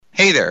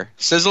Hey there,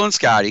 Sizzlin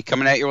Scotty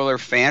coming at you with a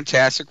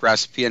fantastic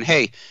recipe. And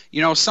hey,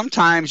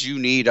 sometimes you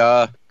need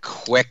a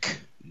quick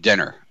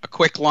dinner, a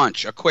quick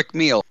lunch, a quick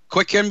meal.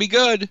 Quick can be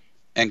good,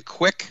 and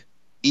quick,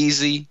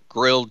 easy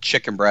grilled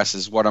chicken breast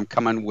is what I'm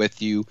coming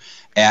with you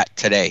at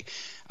today.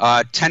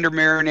 Tender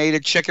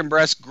marinated chicken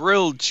breast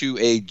grilled to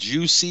a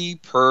juicy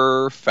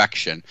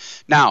perfection.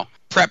 Now,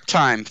 prep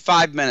time,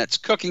 5 minutes.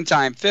 Cooking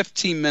time,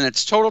 15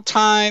 minutes. Total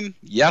time,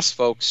 yes,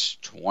 folks,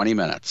 20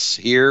 minutes.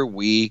 Here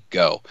we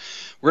go.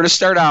 We're going to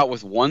start out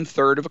with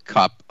 1/3 of a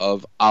cup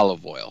of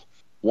olive oil,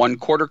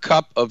 1/4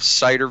 cup of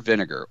cider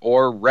vinegar,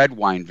 or red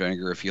wine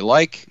vinegar if you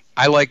like.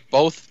 I like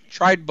both,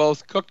 tried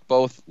both, cooked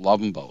both,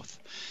 love them both.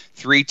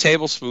 3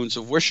 tablespoons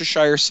of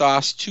Worcestershire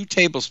sauce, 2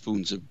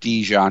 tablespoons of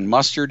Dijon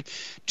mustard,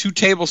 2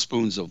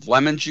 tablespoons of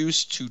lemon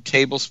juice, 2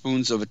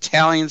 tablespoons of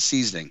Italian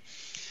seasoning.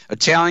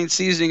 Italian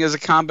seasoning is a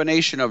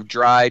combination of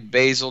dried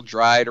basil,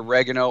 dried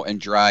oregano,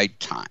 and dried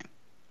thyme.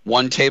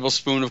 1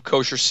 tablespoon of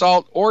kosher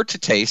salt or to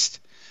taste,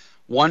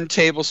 1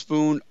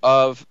 tablespoon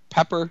of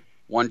pepper,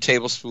 1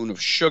 tablespoon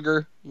of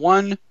sugar,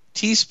 1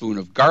 teaspoon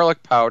of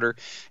garlic powder,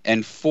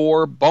 and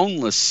 4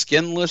 boneless,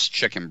 skinless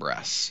chicken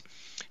breasts.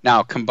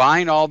 Now,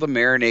 combine all the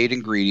marinade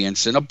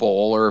ingredients in a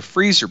bowl or a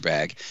freezer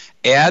bag.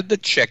 Add the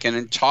chicken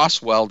and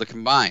toss well to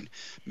combine.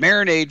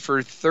 Marinate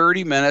for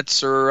 30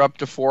 minutes or up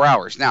to 4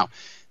 hours. Now,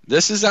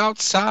 this is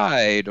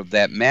outside of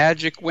that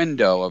magic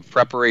window of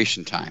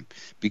preparation time,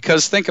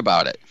 because think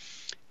about it.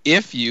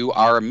 If you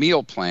are a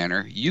meal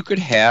planner, you could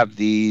have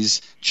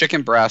these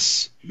chicken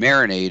breasts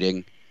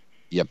marinating.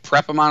 You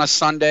prep them on a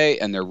Sunday,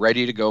 and they're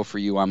ready to go for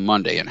you on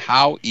Monday. And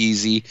how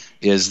easy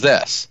is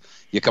this?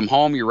 You come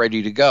home, you're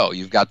ready to go.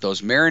 You've got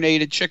those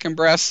marinated chicken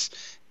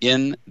breasts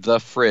in the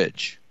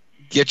fridge.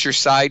 Get your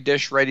side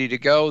dish ready to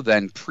go,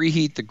 then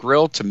preheat the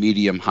grill to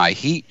medium-high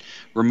heat.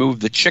 Remove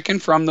the chicken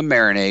from the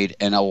marinade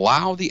and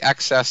allow the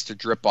excess to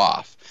drip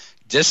off.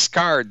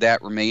 Discard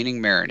that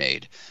remaining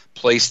marinade.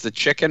 Place the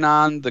chicken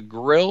on the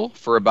grill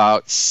for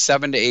about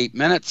 7 to 8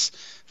 minutes.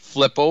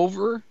 Flip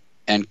over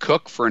and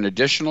cook for an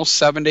additional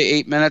 7 to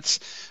 8 minutes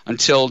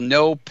until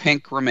no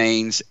pink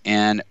remains.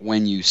 And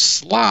when you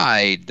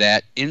slide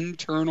that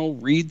internal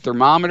read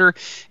thermometer,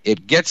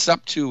 it gets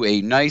up to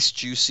a nice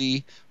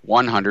juicy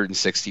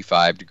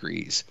 165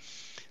 degrees.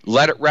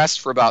 Let it rest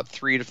for about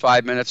 3 to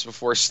 5 minutes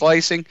before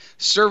slicing.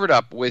 Serve it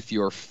up with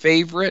your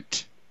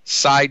favorite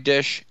side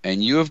dish,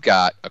 and you have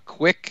got a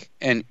quick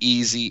and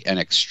easy and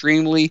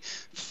extremely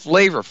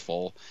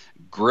flavorful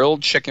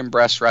grilled chicken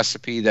breast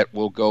recipe that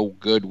will go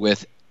good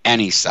with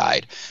any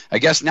side. I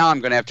guess now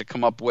I'm going to have to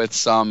come up with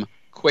some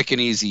quick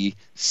and easy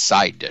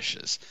side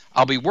dishes.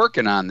 I'll be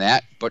working on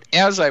that, but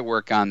as I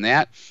work on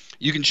that,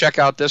 you can check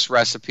out this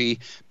recipe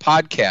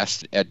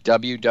podcast at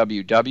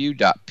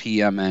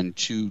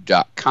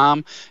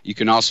www.pmn2.com. You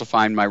can also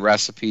find my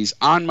recipes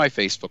on my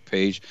Facebook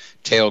page,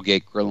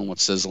 Tailgate Grilling with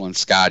Sizzlin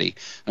Scotty.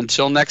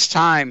 Until next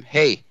time,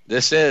 hey,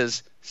 this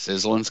is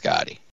Sizzlin Scotty.